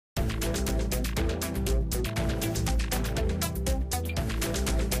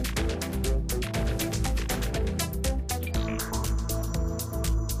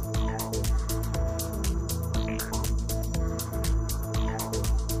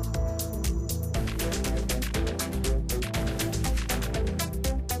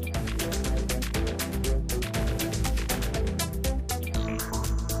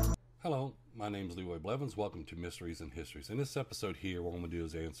name is Leroy Blevins. Welcome to Mysteries and Histories. In this episode here, what I'm going to do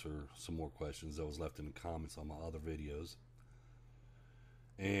is answer some more questions that was left in the comments on my other videos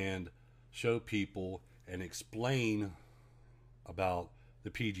and show people and explain about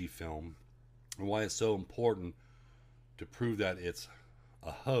the PG film and why it's so important to prove that it's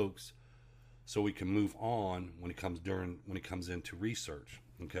a hoax so we can move on when it comes into research.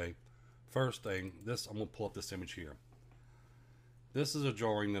 Okay, first thing, I'm going to pull up this image here. This is a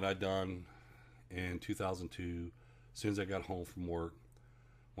drawing that I done in 2002, as soon as I got home from work,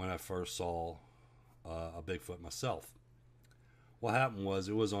 when I first saw a Bigfoot myself. What happened was,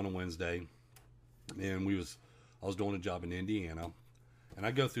 it was on a Wednesday, and I was doing a job in Indiana, and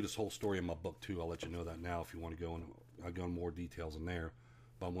I go through this whole story in my book too. I'll let you know that now if you want to go, and I go in more details in there.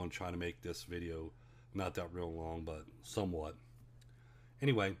 But I'm going to try to make this video not that real long, but somewhat.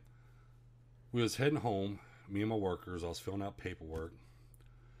 Anyway, we was heading home, me and my workers. I was filling out paperwork,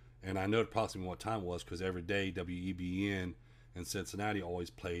 and I know approximately what time it was because every day WEBN in Cincinnati always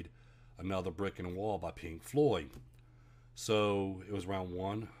played Another Brick in the Wall by Pink Floyd. So it was around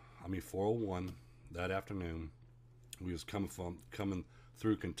 4:01 that afternoon. We was coming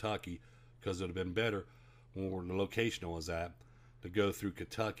through Kentucky, because it would have been better where the location I was at to go through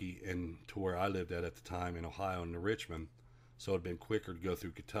Kentucky and to where I lived at the time in Ohio and Richmond. So it'd been quicker to go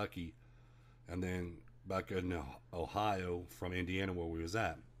through Kentucky and then back in Ohio from Indiana where we was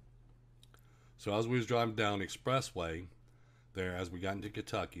at. So as we was driving down the expressway there, as we got into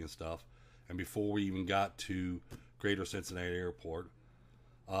Kentucky and stuff, and before we even got to Greater Cincinnati Airport,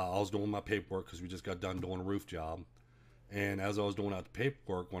 I was doing my paperwork because we just got done doing a roof job. And as I was doing out the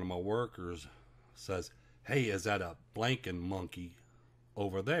paperwork, one of my workers says, "Hey, is that a blanking monkey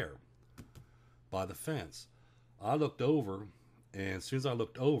over there by the fence?" I looked over, and as soon as I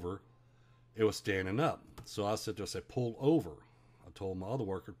looked over, it was standing up. So I said to her, I said, "Pull over." I told my other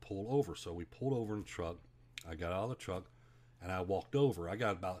worker, "Pull over." So we pulled over in the truck. I got out of the truck, and I walked over. I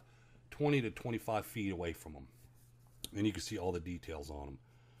got about 20 to 25 feet away from him. And you can see all the details on him.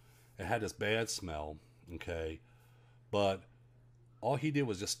 It had this bad smell, okay? But all he did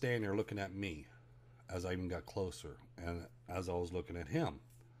was just stand there looking at me as I even got closer, and as I was looking at him.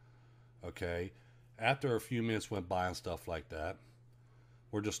 Okay? After a few minutes went by and stuff like that,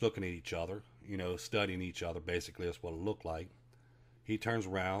 we're just looking at each other, studying each other. Basically, that's what it looked like. He turns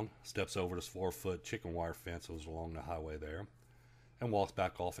around, steps over this 4-foot chicken wire fence that was along the highway there, and walks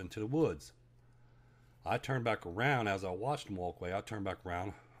back off into the woods. I turned back around. As I watched him walk away, I turned back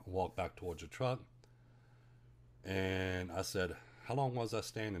around and walked back towards the truck. And I said, "How long was I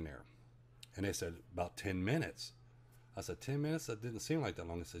standing there?" And they said, "About 10 minutes. I said, 10 minutes? That didn't seem like that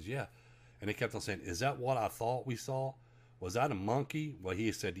long. He says, "Yeah." And they kept on saying, "Is that what I thought we saw? Was that a monkey?" Well,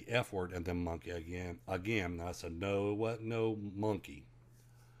 he said the F word and then monkey again. And I said, "No, what? No monkey."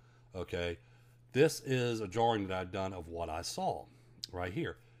 Okay. This is a drawing that I've done of what I saw right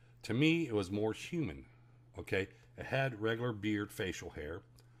here. To me, it was more human. Okay. It had regular beard, facial hair,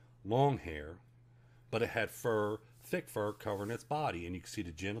 long hair, but it had fur, thick fur covering its body, and you can see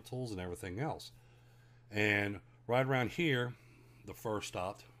the genitals and everything else. And right around here, the fur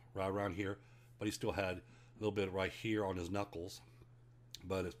stopped right around here, but he still had a little bit right here on his knuckles,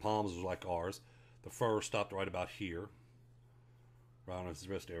 but his palms was like ours. The fur stopped right about here, right on his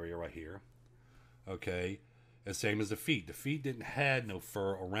wrist area right here. Okay, and same as the feet. The feet didn't had no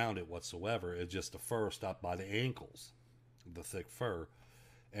fur around it whatsoever. It's just the fur stopped by the ankles, the thick fur.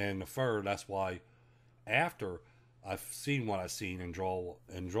 And the fur, that's why after I've seen what I've seen and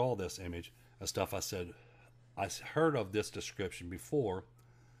draw this image and stuff, I said, I heard of this description before.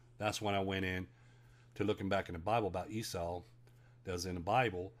 That's when I went in to looking back in the Bible about Esau that was in the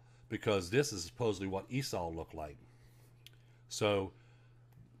Bible, because this is supposedly what Esau looked like. So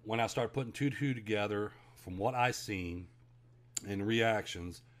when I started putting two together from what I seen and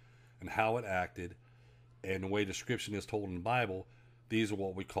reactions and how it acted and the way description is told in the Bible, these are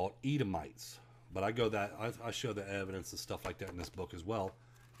what we call Edomites. But I show the evidence and stuff like that in this book as well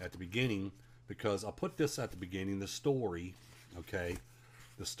at the beginning, because I put this at the beginning, the story, okay?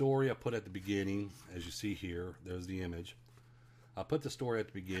 The story I put at the beginning, as you see here, there's the image. I put the story at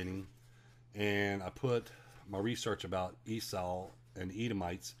the beginning, and I put my research about Esau and the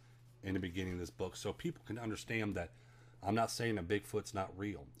Edomites in the beginning of this book, so people can understand that I'm not saying that Bigfoot's not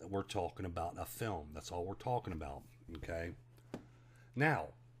real. We're talking about a film. That's all we're talking about, okay? Now,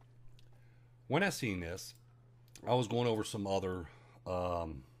 when I seen this, I was going over some other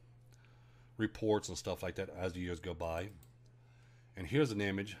reports and stuff like that as the years go by. And here's an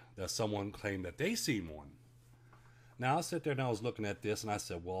image that someone claimed that they seen one. Now, I sat there and I was looking at this and I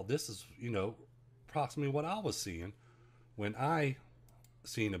said, well, this is, approximately what I was seeing when I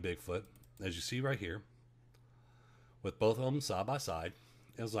seen a Bigfoot, as you see right here, with both of them side by side.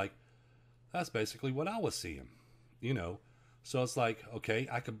 It was like, that's basically what I was seeing, you know. So it's like, okay,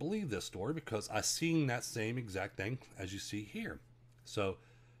 I could believe this story because I seen that same exact thing as you see here. So,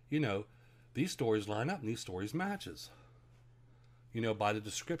 you know, these stories line up and these stories matches, you know, by the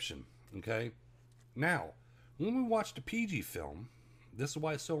description. Okay. Now, when we watch the PG film, this is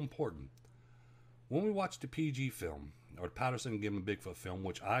why it's so important. When we watch the PG film, or the Patterson and Gimlin Bigfoot film,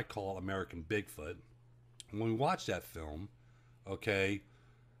 which I call American Bigfoot, when we watch that film, okay,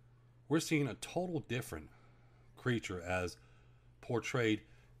 we're seeing a total different creature as portrayed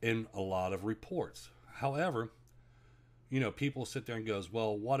in a lot of reports. However, you know, people sit there and goes,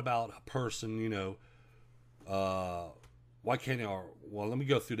 well, what about a person, you know, why can't they, well, let me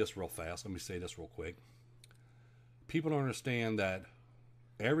go through this real fast. Let me say this real quick. People don't understand that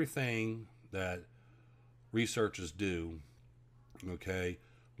everything that researchers do, okay,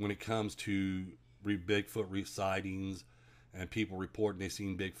 when it comes to Bigfoot sightings and people reporting they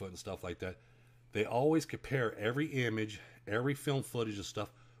seen Bigfoot and stuff like that, they always compare every image, every film footage and stuff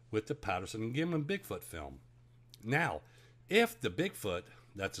with the Patterson and Gimlin Bigfoot film. Now, if the Bigfoot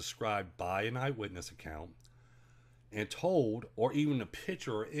that's described by an eyewitness account and told, or even a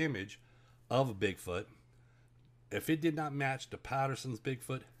picture or image of a Bigfoot, if it did not match the Patterson's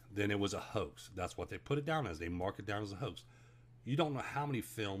Bigfoot, then it was a hoax. That's what they put it down as. They mark it down as a hoax. You don't know how many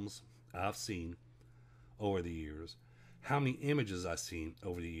films I've seen over the years, how many images I've seen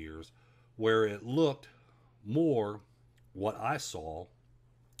over the years, where it looked more what I saw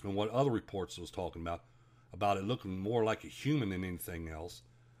and what other reports was talking about it looking more like a human than anything else.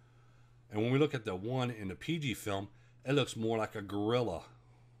 And when we look at the one in the PG film, it looks more like a gorilla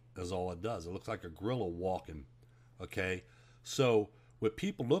is all it does. It looks like a gorilla walking. Okay, so with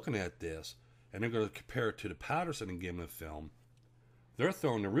people looking at this and they're going to compare it to the Patterson and Gimlin film, they're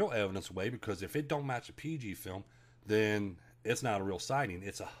throwing the real evidence away, because if it don't match a PG film, then it's not a real sighting,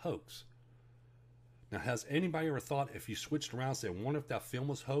 it's a hoax. Now, has anybody ever thought, if you switched around and said, I wonder if that film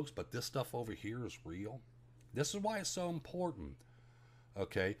was hoax, but this stuff over here is real? This is why it's so important,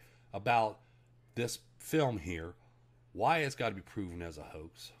 okay, about this film here, why it's got to be proven as a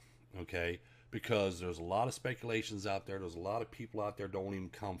hoax, okay? Because there's a lot of speculations out there. There's a lot of people out there don't even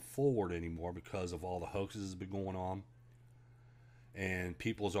come forward anymore because of all the hoaxes that's been going on. And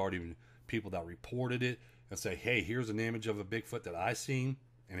people that reported it and say, hey, here's an image of a Bigfoot that I seen,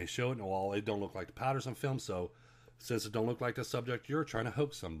 and they show it, and well, it don't look like the Patterson film, so since it don't look like the subject, you're trying to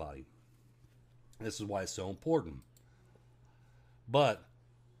hoax somebody. This is why it's so important. But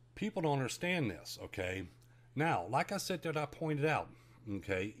people don't understand this, okay? Now, like I said that I pointed out,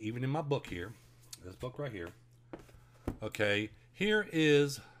 okay, even in my book here, this book right here, okay, here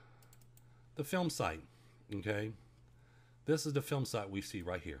is the film site, okay? This is the film site we see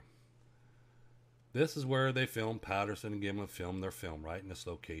right here. This is where they filmed, Patterson and Gimlin filmed their film, right in this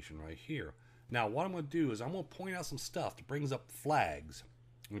location right here. Now, what I'm going to do is I'm going to point out some stuff that brings up flags,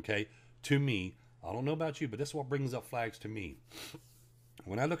 okay, to me. I don't know about you, but this is what brings up flags to me.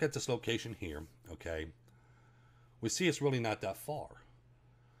 When I look at this location here, okay, we see it's really not that far.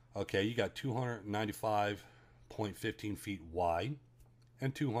 Okay, you got 295.15 feet wide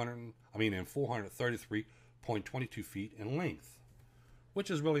and 433.22 feet in length,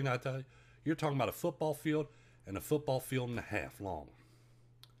 which is really not that. You're talking about a football field and a football field and a half long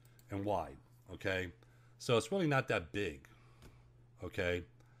and wide. Okay, so it's really not that big. Okay,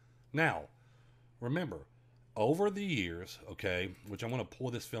 now remember, over the years, okay, which I'm going to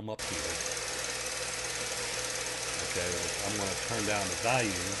pull this film up here. Okay, I'm going to turn down the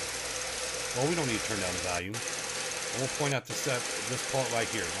volume. Well, we don't need to turn down the volume. I'm going to point out this part right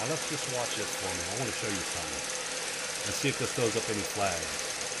here. Now, let's just watch this for me. I want to show you something. And see if this throws up any flags.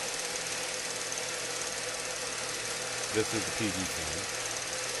 This is the PG film.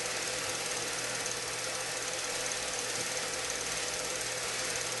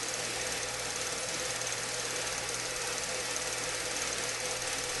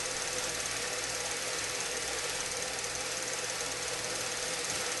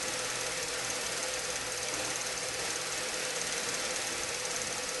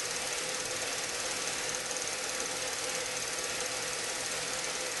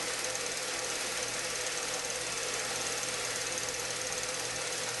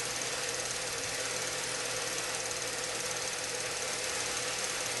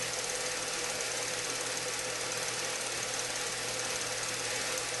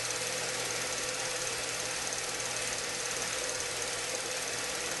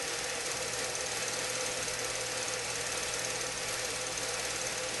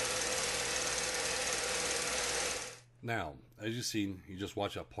 Now, as you see, you just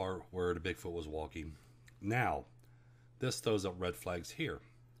watch that part where the Bigfoot was walking. Now, this throws up red flags here.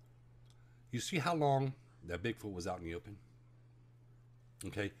 You see how long that Bigfoot was out in the open?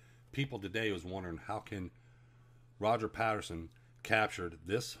 Okay, people today was wondering how can Roger Patterson captured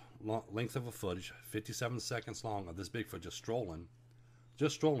this length of a footage, 57 seconds long, of this Bigfoot just strolling,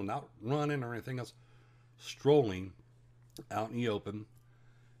 not running or anything else, strolling out in the open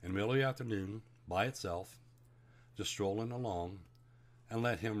in the middle of the afternoon by itself, just strolling along, and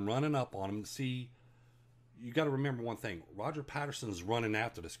let him running up on him. See, you got to remember one thing. Roger Patterson's running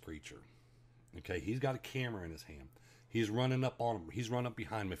after this creature. Okay, he's got a camera in his hand. He's running up on him. He's running up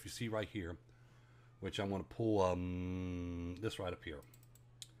behind him. If you see right here, which I'm going to pull this right up here.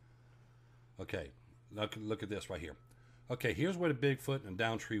 Okay, look at this right here. Okay, here's where the Bigfoot and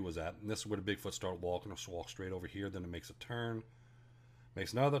down tree was at. And this is where the Bigfoot started walking. Or walk straight over here. Then it makes a turn.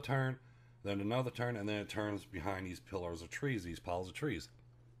 Makes another turn. Then another turn. And then it turns behind these pillars of trees. These piles of trees.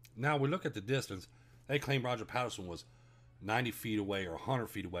 Now we look at the distance. They claim Roger Patterson was 90 feet away or 100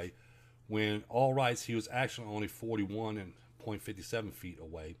 feet away. When all rights, he was actually only 41.57 feet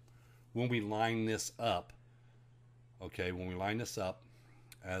away. When we line this up, okay, when we line this up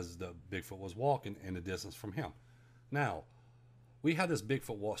as the Bigfoot was walking in the distance from him. Now, we had this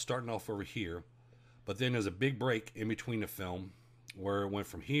Bigfoot walk starting off over here, but then there's a big break in between the film where it went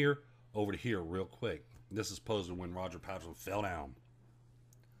from here over to here real quick. This is supposed to when Roger Patterson fell down,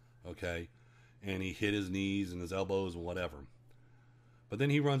 okay, and he hit his knees and his elbows and whatever. But then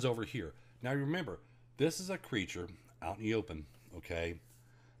he runs over here. Now remember, this is a creature out in the open, okay?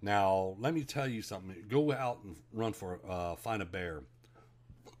 Now, let me tell you something. Go out and run for, find a bear.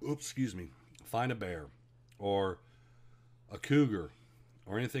 Oops, excuse me. Find a bear or a cougar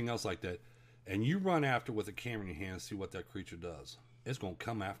or anything else like that. And you run after with a camera in your hand and see what that creature does. It's going to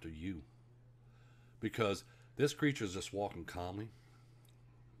come after you. Because this creature is just walking calmly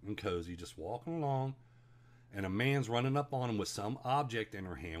and cozy, just walking along. And a man's running up on him with some object in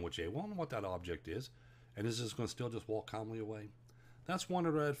her hand, which they won't know what that object is. And is just going to still just walk calmly away. That's one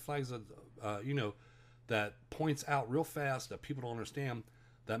of the red flags that, that points out real fast that people don't understand,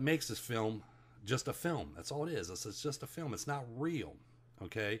 that makes this film just a film. That's all it is. It's just a film. It's not real,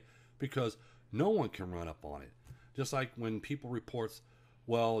 okay? Because no one can run up on it. Just like when people reports,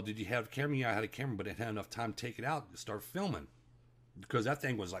 well, did you have a camera? Yeah, I had a camera, but it had enough time to take it out and start filming. Because that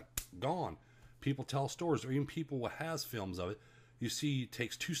thing was like gone. People tell stories, or even people who has films of it. You see, it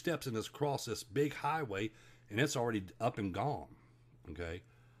takes 2 steps and it's across this big highway, and it's already up and gone. Okay,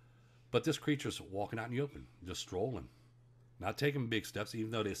 but this creature's walking out in the open, just strolling, not taking big steps,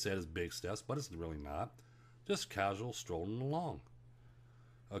 even though they said it's big steps, but it's really not. Just casual strolling along.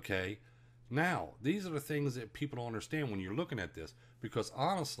 Okay, now these are the things that people don't understand when you're looking at this, because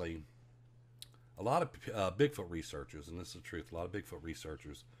honestly, a lot of Bigfoot researchers, and this is the truth, a lot of Bigfoot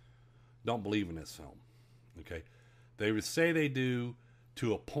researchers don't believe in this film. Okay, they would say they do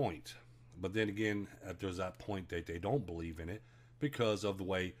to a point, but then again, there's that point that they don't believe in it because of the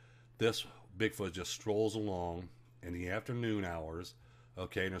way this Bigfoot just strolls along in the afternoon hours.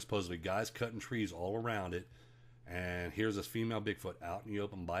 Okay, and there's supposedly guys cutting trees all around it, and here's this female Bigfoot out in the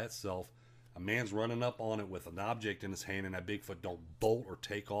open by itself. A man's running up on it with an object in his hand, and that Bigfoot don't bolt or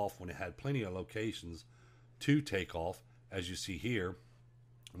take off when it had plenty of locations to take off, as you see here.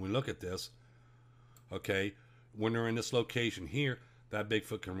 When we look at this, okay, when they're in this location here, that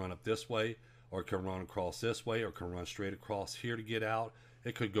Bigfoot can run up this way, or it can run across this way, or it can run straight across here to get out.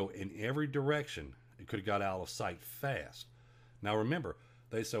 It could go in every direction. It could have got out of sight fast. Now remember,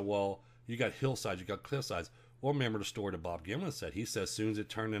 they said, well, you got hillsides, you got cliffsides. Well, remember the story that Bob Gimlin said. He said as soon as it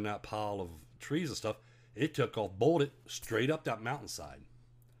turned in that pile of trees and stuff, it took off, bolted straight up that mountainside.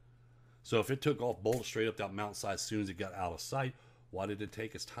 So if it took off, bolted straight up that mountainside as soon as it got out of sight, why did it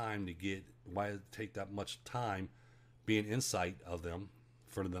take its time to get, why did it take that much time being in sight of them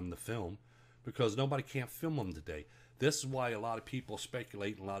for them to film? Because nobody can't film them today. This is why a lot of people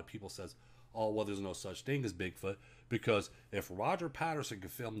speculate, and a lot of people says, oh, well, there's no such thing as Bigfoot. Because if Roger Patterson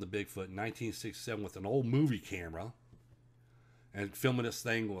could film the Bigfoot in 1967 with an old movie camera and filming this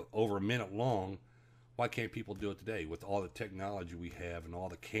thing over a minute long, why can't people do it today with all the technology we have and all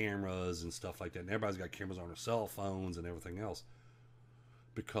the cameras and stuff like that? And everybody's got cameras on their cell phones and everything else.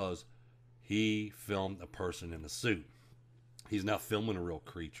 Because he filmed a person in a suit. He's not filming a real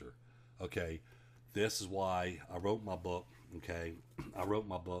creature. Okay, this is why I wrote my book. Okay, I wrote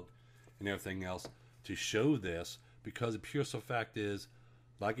my book and everything else to show this, because the pure so fact is,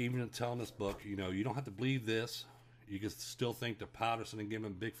 like even in telling this book, you know, you don't have to believe this. You can still think the Patterson and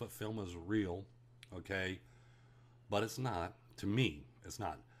Gimlin Bigfoot film is real. Okay, but it's not. To me, it's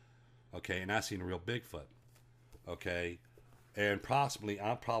not. Okay, and I seen a real Bigfoot. Okay, and possibly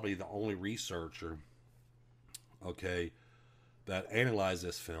I'm probably the only researcher, okay, that analyzed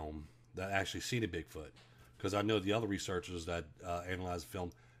this film that actually seen a Bigfoot, because I know the other researchers that analyzed the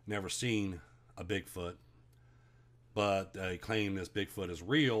film never seen a Bigfoot, but they claim this Bigfoot is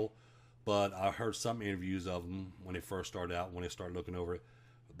real. But I heard some interviews of them when they first started out, when they started looking over it.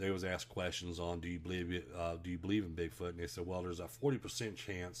 They was asked questions on, do you believe it, do you believe in Bigfoot? And they said, well, there's a 40%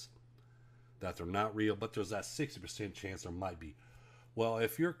 chance that they're not real, but there's that 60% chance there might be. Well,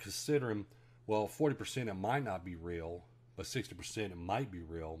 if you're considering, well, 40% it might not be real, but 60% it might be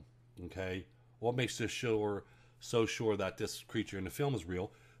real, okay, what makes this so sure that this creature in the film is real?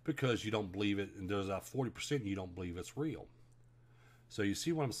 Because you don't believe it, and there's that 40% you don't believe it's real. So you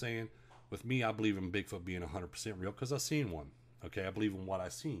see what I'm saying? With me, I believe in Bigfoot being 100% real because I've seen one. Okay, I believe in what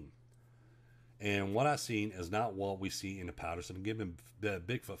I've seen. And what I've seen is not what we see in the Patterson and Gibbon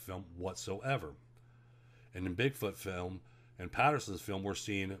Bigfoot film whatsoever. In the Bigfoot film and Patterson's film, we're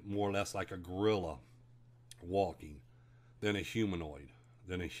seeing it more or less like a gorilla walking than a humanoid,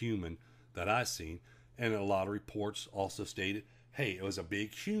 than a human that I've seen. And a lot of reports also stated, hey, it was a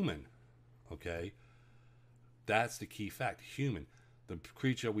big human. Okay, that's the key fact, human. The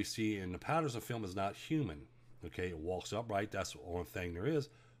creature we see in the Patterson film is not human. Okay, it walks upright. That's the only thing there is.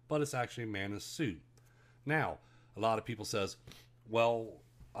 But it's actually a man in a suit. Now, a lot of people says, well,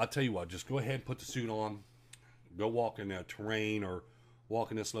 I'll tell you what, just go ahead and put the suit on. Go walk in the terrain or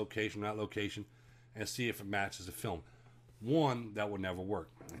walk in this location, that location, and see if it matches the film. One, that would never work.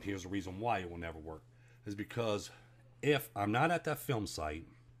 And here's the reason why it will never work. Is because if I'm not at that film site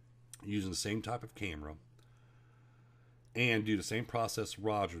using the same type of camera, and do the same process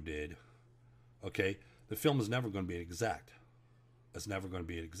Roger did, okay, the film is never going to be exact. It's never going to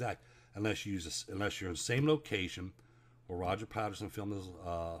be exact unless you're in the same location where Roger Patterson filmed his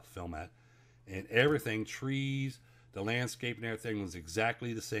film at, and everything, trees, the landscape, and everything was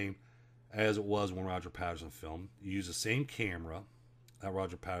exactly the same as it was when Roger Patterson filmed. You use the same camera that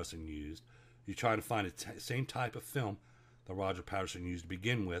Roger Patterson used. You try to find the same type of film that Roger Patterson used to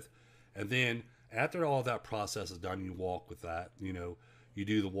begin with, and then after all that process is done, you walk with that, you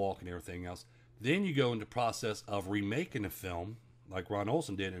do the walk and everything else. Then you go into the process of remaking the film, like Ron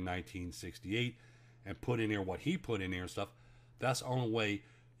Olson did in 1968, and put in there what he put in there and stuff. That's the only way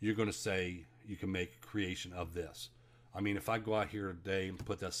you're going to say you can make a creation of this. I mean, if I go out here today and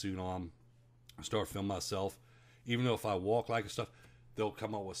put that suit on and start filming myself, even though if I walk like and stuff, they'll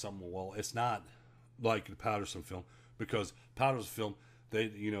come up with something, well, it's not like the Patterson film, because Patterson film,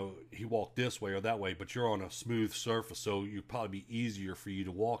 he walked this way or that way, but you're on a smooth surface, so it'd probably be easier for you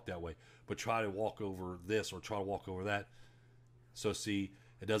to walk that way. But try to walk over this or try to walk over that. So see,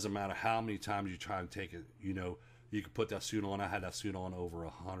 it doesn't matter how many times you try to take it. You can put that suit on. I had that suit on over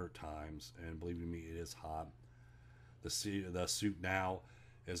 100 times, and believe me, it is hot. The suit now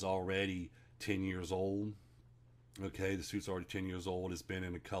is already 10 years old. Okay, the suit's already 10 years old. It's been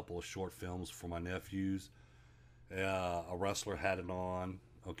in a couple of short films for my nephews. A wrestler had it on,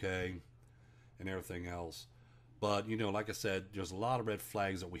 okay, and everything else. But, like I said, there's a lot of red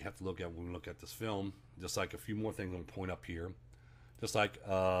flags that we have to look at when we look at this film. Just like a few more things I'm going to point up here. Just like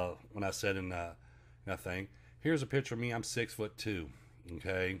when I said in that thing, here's a picture of me. I'm 6'2",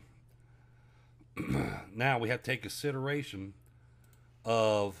 okay. Now we have to take consideration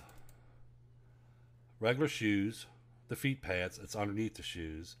of regular shoes, the feet pads, it's underneath the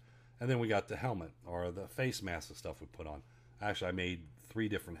shoes, and then we got the helmet or the face mask and stuff we put on. Actually, I made 3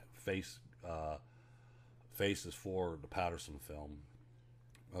 different faces for the Patterson film.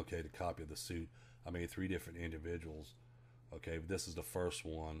 Okay, the copy of the suit. I made 3 different individuals. Okay, this is the first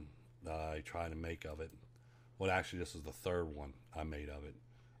one that I tried to make of it. Well, actually, this is the 3rd one I made of it,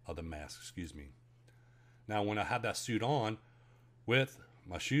 of the mask, excuse me. Now, when I had that suit on, with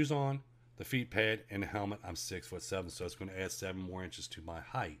my shoes on, the feet pad, and the helmet, I'm 6'7", so it's going to add 7 more inches to my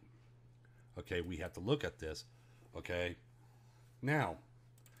height. Okay, we have to look at this. Okay, now,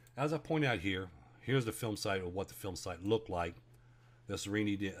 as I point out here, here's the film site, or what the film site looked like. This is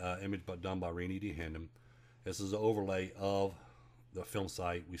image done by Rainy D. Hendon. This is an overlay of the film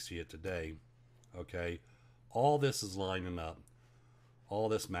site. We see it today. Okay, all this is lining up. All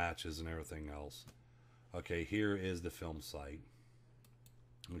this matches and everything else. Okay, here is the film site.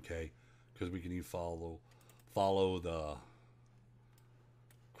 Okay, because we can even follow the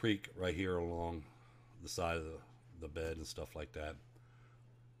creek right here along the side of the bed and stuff like that.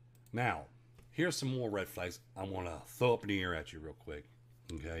 Now, here's some more red flags I want to throw up in the air at you real quick.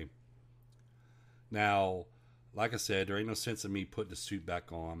 Okay. Now, like I said, there ain't no sense in me putting the suit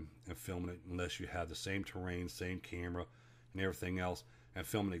back on and filming it unless you have the same terrain, same camera, and everything else, and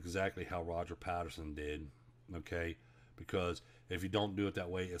filming exactly how Roger Patterson did. okay? Because if you don't do it that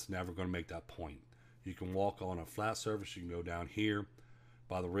way, it's never going to make that point. You can walk on a flat surface. You can go down here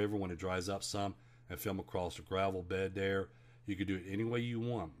by the river when it dries up some and film across the gravel bed there. You can do it any way you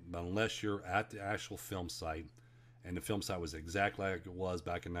want, but unless you're at the actual film site, and the film site was exactly like it was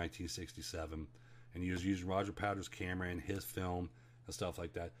back in 1967, and you was using Roger Powder's camera and his film and stuff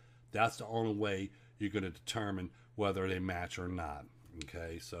like that, that's the only way you're going to determine whether they match or not.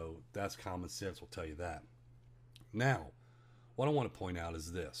 Okay, so that's common sense will tell you that. Now, what I want to point out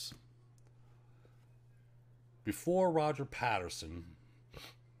is this. Before Roger Patterson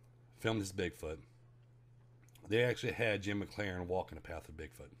filmed his Bigfoot, they actually had Jim McLaren walking the path of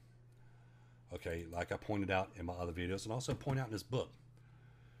Bigfoot. Okay, like I pointed out in my other videos and also point out in this book.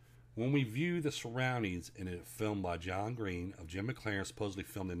 When we view the surroundings in a film by John Green of Jim McLaren, supposedly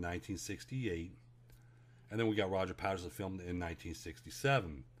filmed in 1968, and then we got Roger Patterson filmed in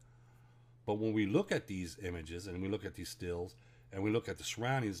 1967. But when we look at these images and we look at these stills and we look at the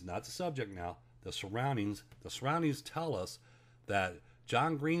surroundings, not the subject now, the surroundings tell us that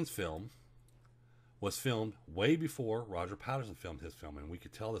John Green's film was filmed way before Roger Patterson filmed his film, and we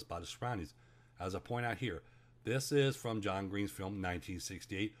could tell this by the surroundings. As I point out here, this is from John Green's film,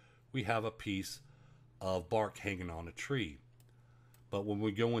 1968. We have a piece of bark hanging on a tree. But when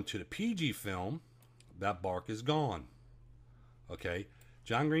we go into the PG film, that bark is gone. Okay,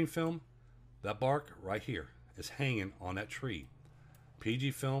 John Green film, that bark right here is hanging on that tree.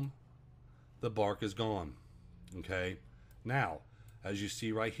 PG film, the bark is gone. Okay, now, as you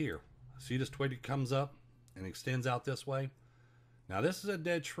see right here, see this twig that comes up and extends out this way? Now this is a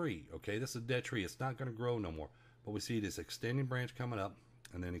dead tree, okay? This is a dead tree. It's not going to grow no more. But we see this extending branch coming up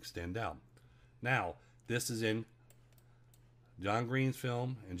and then extend out. Now, this is in John Green's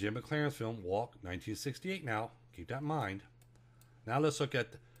film and Jim McLaren's film, Walk, 1968 now. Keep that in mind. Now let's look at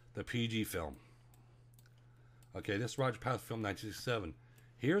the PG film. Okay, this is Roger Patterson film, 1967.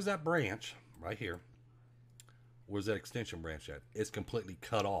 Here's that branch right here. Where's that extension branch at? It's completely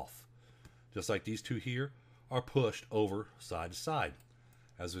cut off. Just like these two here are pushed over side to side.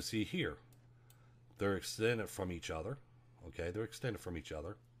 As we see here, they're extended from each other. Okay, they're extended from each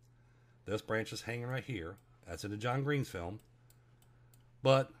other. This branch is hanging right here. That's in the John Green's film.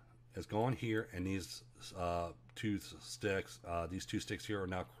 But it's gone here, and these two sticks here are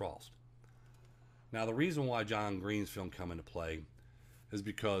now crossed. Now, the reason why John Green's film come into play is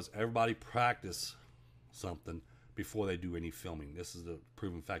because everybody practice something before they do any filming. This is the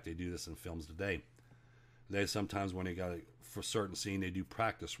proven fact. They do this in films today. They sometimes, when they got for certain scene, they do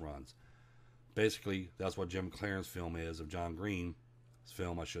practice runs. Basically, that's what Jim McLaren's film is, of John Green's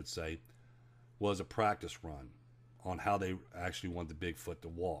film, I should say, was a practice run on how they actually want the Bigfoot to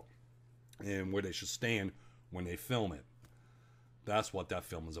walk and where they should stand when they film it. That's what that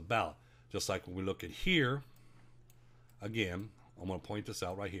film is about. Just like when we look at here, again, I'm going to point this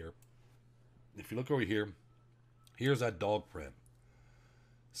out right here. If you look over here, here's that dog print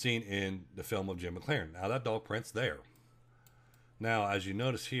seen in the film of Jim McLaren. Now that dog print's there. Now, as you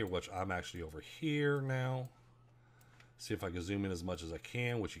notice here, which I'm actually over here now. See if I can zoom in as much as I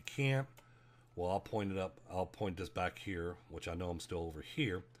can, which you can't. Well, I'll point it up. I'll point this back here, which I know I'm still over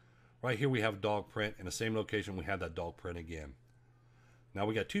here. Right here we have dog print. In the same location, we have that dog print again. Now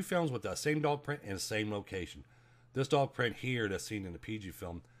we got two films with that same dog print in the same location. This dog print here that's seen in the PG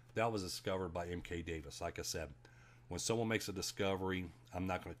film, that was discovered by M.K. Davis. Like I said, when someone makes a discovery, I'm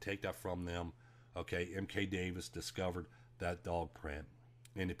not going to take that from them. Okay, M.K. Davis discovered that dog print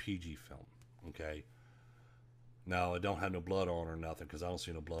in the PG film. Okay. Now, I don't have no blood on it or nothing because I don't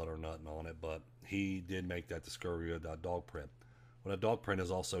see no blood or nothing on it, but he did make that discovery of that dog print. Well, that dog print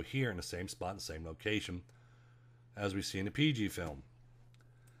is also here in the same spot, in the same location as we see in the PG film.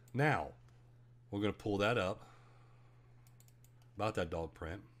 Now, we're going to pull that up about that dog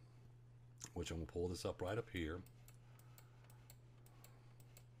print, which I'm going to pull this up right up here.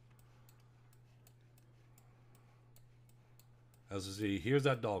 As you see, here's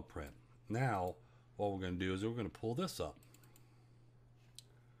that dog print. Now, what we're going to do is we're going to pull this up.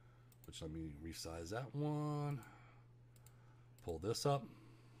 Which, let me resize that one. Pull this up.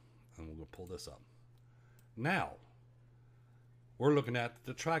 And we're going to pull this up. Now, we're looking at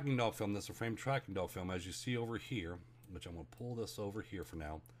the tracking dog film. That's a framed tracking dog film. As you see over here, which I'm going to pull this over here for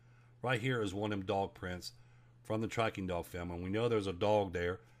now. Right here is one of them dog prints from the tracking dog film. And we know there's a dog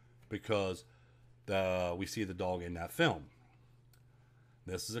there because we see the dog in that film.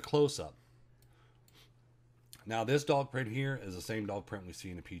 This is a close-up. Now, this dog print here is the same dog print we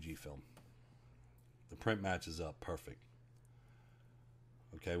see in the PG film. The print matches up perfect.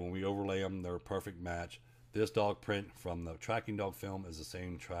 Okay, when we overlay them, they're a perfect match. This dog print from the tracking dog film is the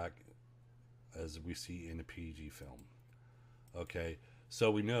same as we see in the PG film. Okay, so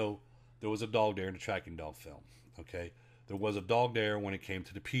we know there was a dog there in the tracking dog film. Okay, there was a dog there when it came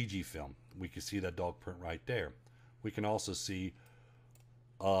to the PG film. We can see that dog print right there. We can also see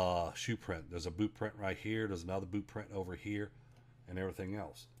shoe print. There's a boot print right here. There's another boot print over here, and everything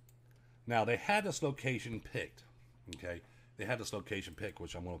else. Now they had this location picked. Okay, they had this location picked,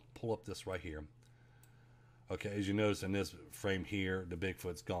 which I'm going to pull up this right here. Okay, as you notice in this frame here, the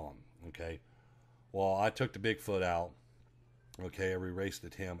Bigfoot's gone. Okay, well, I took the Bigfoot out. Okay, I erased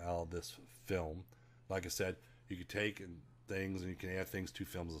him out of this film. Like I said, you could take things and you can add things to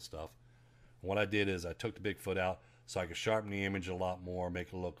films and stuff. And what I did is I took the Bigfoot out so I could sharpen the image a lot more,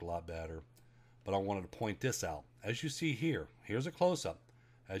 make it look a lot better. But I wanted to point this out. As you see here, here's a close-up.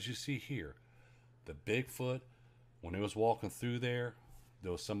 As you see here, the Bigfoot, when it was walking through there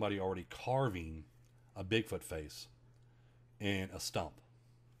was somebody already carving a Bigfoot face in a stump.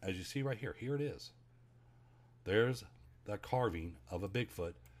 As you see right here, here it is. There's that carving of a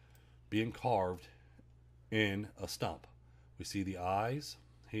Bigfoot being carved in a stump. We see the eyes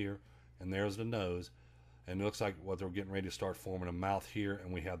here, and there's the nose, and it looks like what they're getting ready to start forming a mouth here,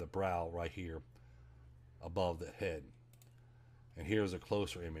 and we have the brow right here above the head. And here's a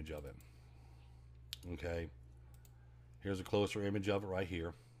closer image of it. Okay, here's a closer image of it right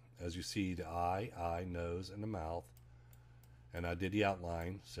here. As you see, the eye, nose, and the mouth. And I did the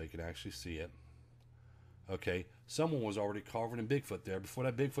outline so you can actually see it. Okay, someone was already carving a Bigfoot there before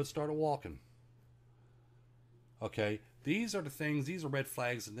that Bigfoot started walking. Okay, these are the things, these are red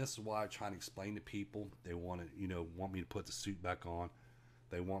flags, and this is why I try to explain to people. They want to, want me to put the suit back on.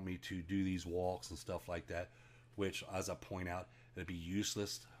 They want me to do these walks and stuff like that, which, as I point out, it'd be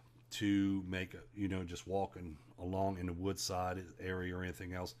useless to make, just walking along in the woodside area or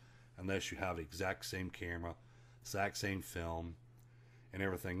anything else, unless you have the exact same camera, exact same film, and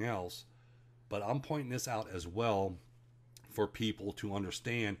everything else. But I'm pointing this out as well for people to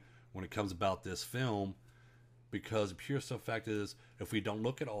understand when it comes about this film, because the pure stuff fact is, if we don't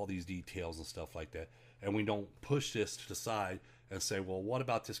look at all these details and stuff like that, and we don't push this to the side and say, well, what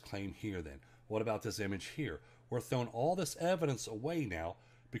about this claim here then? What about this image here? We're throwing all this evidence away now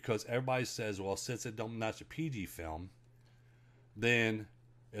because everybody says, well, since it don't match a PG film, then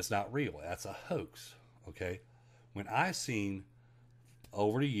it's not real. That's a hoax. Okay? When I seen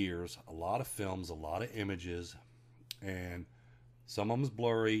over the years a lot of films, a lot of images, and some of them's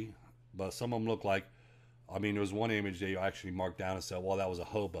blurry, but some of them look like, there was one image they actually marked down and said, well, that was a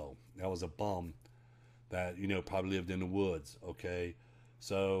hobo. That was a bum that, probably lived in the woods. Okay?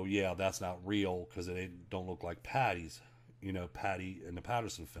 So, yeah, that's not real because it don't look like Patty's, Patty in the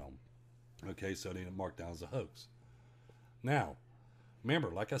Patterson film. Okay, so they didn't mark down as a hoax. Now, remember,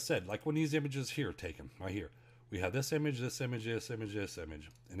 like I said, like when these images here are taken, right here, we have this image, this image, this image, this image.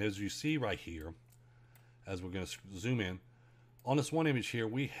 And as you see right here, as we're going to zoom in, on this one image here,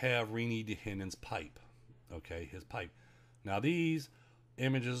 we have Reenie DeHennen's pipe. Okay, his pipe. Now, these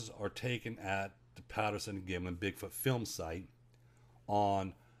images are taken at the Patterson Gimlin Bigfoot film site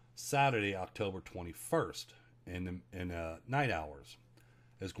on Saturday, October 21st in night hours.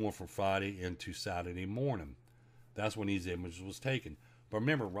 It's going from Friday into Saturday morning. That's when these images was taken. But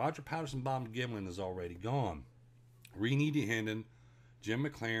remember, Roger Patterson, Bob Gimlin is already gone. Reenie DeHennen, Jim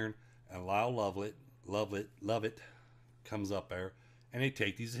McLaren, and Lyle Lovett comes up there, and they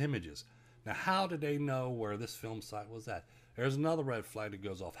take these images. Now, how did they know where this film site was at? There's another red flag that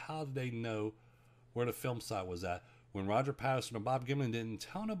goes off. How did they know where the film site was at when Roger Patterson and Bob Gimlin didn't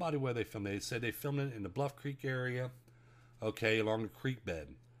tell nobody where they filmed it? They said they filmed it in the Bluff Creek area, okay, along the creek bed.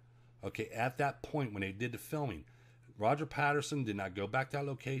 Okay, at that point when they did the filming, Roger Patterson did not go back to that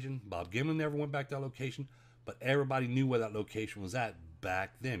location. Bob Gimlin never went back to that location, but everybody knew where that location was at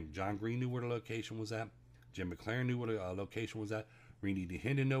back then. John Green knew where the location was at. Jim McLaren knew where the location was at. Reenie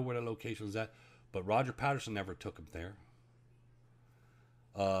DeHennen knew where the location was at, but Roger Patterson never took him there.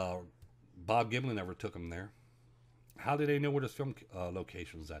 Bob Gimlin never took him there. How did they know where the film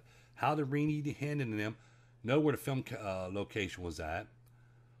location was at? How did Reenie DeHennen and them know where the film location was at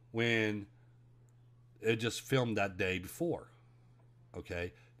when it just filmed that day before?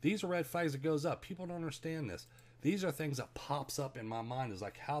 Okay, these are red flags that goes up. People don't understand this. These are things that pops up in my mind. Is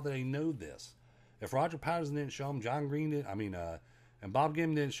like, how do they know this? If Roger Patterson didn't show them, John Green did. And Bob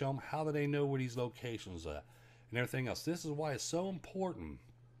Gimlin didn't show them. How do they know where these locations are and everything else? This is why it's so important.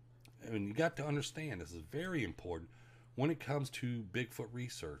 And you got to understand, this is very important when it comes to Bigfoot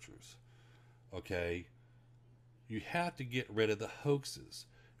researchers. Okay, you have to get rid of the hoaxes.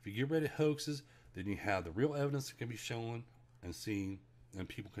 If you get rid of hoaxes, then you have the real evidence that can be shown and seen, and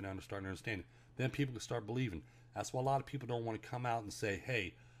people can start understanding. Then people can start believing. That's why a lot of people don't want to come out and say,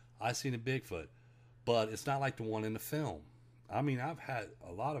 hey, I seen a Bigfoot, but it's not like the one in the film. I mean, I've had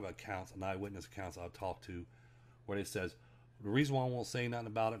a lot of accounts and eyewitness accounts I've talked to where it says the reason why I won't say nothing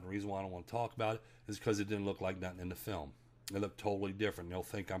about it, and the reason why I don't want to talk about it, is because it didn't look like nothing in the film. It looked totally different. They'll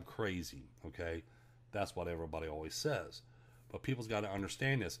think I'm crazy. Okay, that's what everybody always says. But people's got to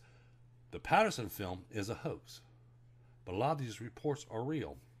understand this. The Patterson film is a hoax, but a lot of these reports are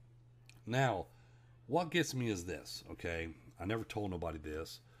real. Now, what gets me is this. Okay, I never told nobody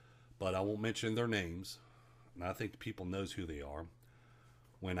this, but I won't mention their names, and I think people knows who they are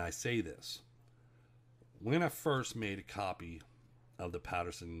when I say this. When I first made a copy of the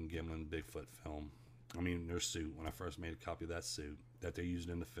Patterson Gimlin Bigfoot film, I mean their suit, when I first made a copy of that suit that they used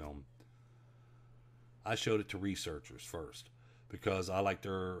in the film, I showed it to researchers first because I like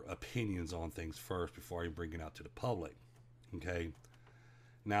their opinions on things first before I bring it out to the public. Okay.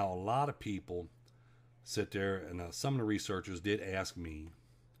 Now, a lot of people sit there, and some of the researchers did ask me,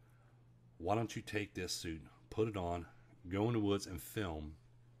 why don't you take this suit, put it on, go in the woods and film?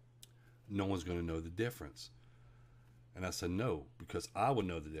 No one's going to know the difference. And I said, no, because I would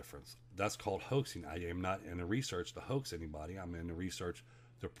know the difference. That's called hoaxing. I am not in the research to hoax anybody. I'm in the research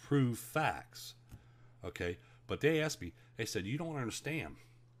to prove facts. Okay. But they asked me, they said, you don't understand.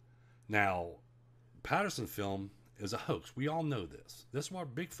 Now, Patterson film is a hoax. We all know this. This is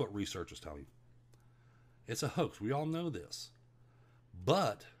what Bigfoot researchers tell you. It's a hoax. We all know this.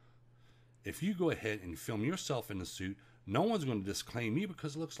 But if you go ahead and film yourself in the suit, no one's going to disclaim you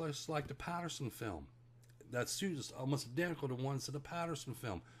because it looks like the Patterson film. That suit is almost identical to ones to the Patterson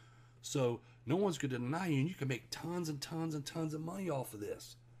film. So no one's going to deny you, and you can make tons and tons and tons of money off of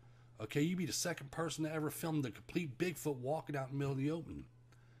this. Okay, you'd be the second person to ever film the complete Bigfoot walking out in the middle of the open.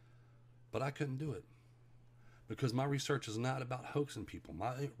 But I couldn't do it. Because my research is not about hoaxing people.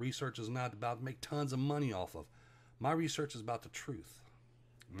 My research is not about make tons of money off of. My research is about the truth.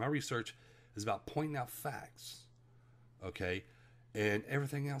 My research is about pointing out facts. Okay? And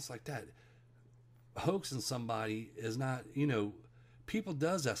everything else like that. Hoaxing somebody is not, people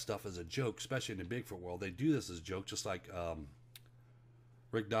does that stuff as a joke, especially in the Bigfoot world. They do this as a joke, just like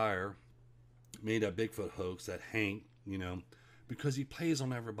Rick Dyer made a Bigfoot hoax that Hank, because he plays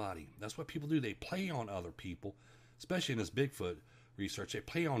on everybody. That's what people do. They play on other people, especially in this Bigfoot research. They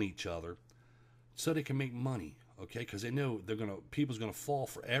play on each other so they can make money, okay? Because they know people's gonna fall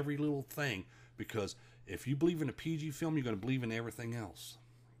for every little thing. Because if you believe in a PG film, you're gonna believe in everything else,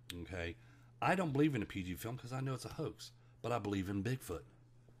 okay? I don't believe in a PG film because I know it's a hoax, but I believe in Bigfoot.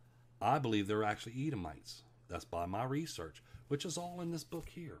 I believe they're actually Edomites. That's by my research, which is all in this book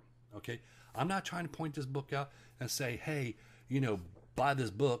here, okay? I'm not trying to point this book out and say, hey, buy this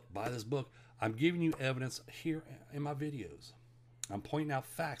book. I'm giving you evidence here in my videos. I'm pointing out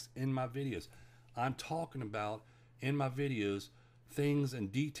facts in my videos. I'm talking about in my videos things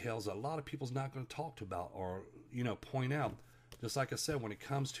and details that a lot of people's not going to talk about or, point out. Just like I said, when it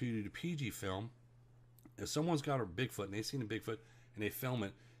comes to the PG film, if someone's got a Bigfoot and they've seen a Bigfoot and they film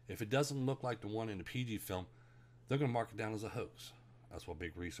it, if it doesn't look like the one in the PG film, they're going to mark it down as a hoax. That's what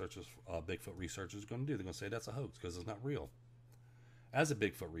Bigfoot researchers are going to do. They're going to say that's a hoax because it's not real. As a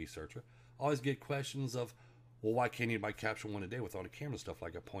Bigfoot researcher, I always get questions of, well, why can't anybody capture one a day with all the camera stuff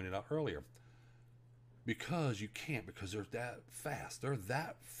like I pointed out earlier? Because you can't, because they're that fast.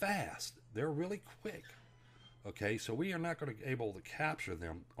 They're really quick. Okay, so we are not going to be able to capture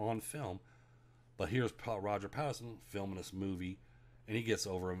them on film. But here's Roger Patterson filming this movie, and he gets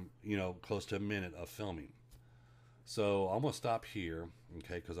over, close to a minute of filming. So I'm going to stop here,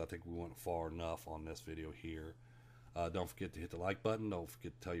 okay, because I think we went far enough on this video here. Don't forget to hit the like button. Don't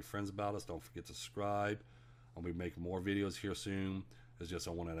forget to tell your friends about us. Don't forget to subscribe. I'll be making more videos here soon. It's just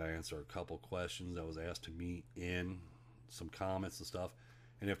I wanted to answer a couple questions that was asked to me in some comments and stuff.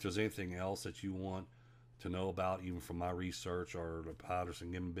 And if there's anything else that you want to know about, even from my research or the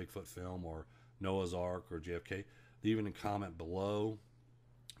Patterson Gimlin Bigfoot film or Noah's Ark or JFK, leave it in a comment below,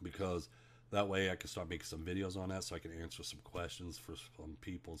 because that way I can start making some videos on that so I can answer some questions for some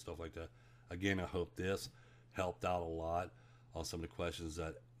people and stuff like that. Again, I hope this helped out a lot on some of the questions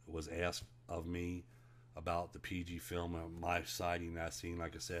that was asked of me about the PG film and my sighting that I seen.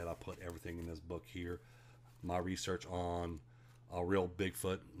 Like I said, I put everything in this book here. My research on a real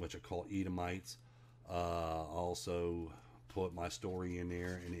Bigfoot, which I call Edomites. Also put my story in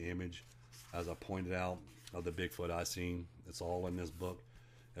there in the image, as I pointed out, of the Bigfoot I seen. It's all in this book.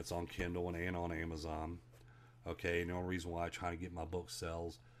 It's on Kindle and on Amazon. Okay, and the only reason why I try to get my book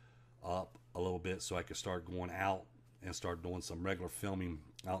sales up a little bit so I can start going out and start doing some regular filming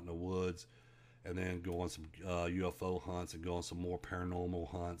out in the woods, and then go on some UFO hunts and go on some more paranormal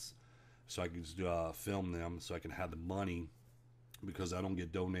hunts, so I can just film them so I can have the money because I don't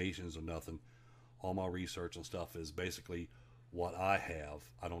get donations or nothing. All my research and stuff is basically what I have.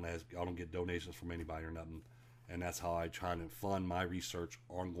 I don't get donations from anybody or nothing. And that's how I try to fund my research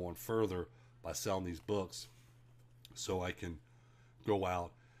on going further, by selling these books, so I can go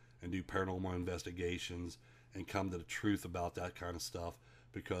out and do paranormal investigations and come to the truth about that kind of stuff,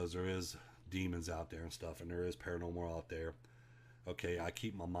 because there is demons out there and stuff, and there is paranormal out there. Okay, I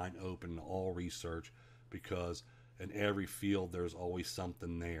keep my mind open to all research, because in every field there's always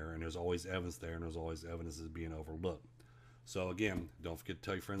something there, and there's always evidence there, and there's always evidence that's being overlooked. So again, don't forget to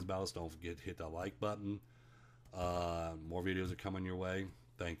tell your friends about us. Don't forget to hit that like button. More videos are coming your way.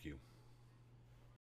 Thank you.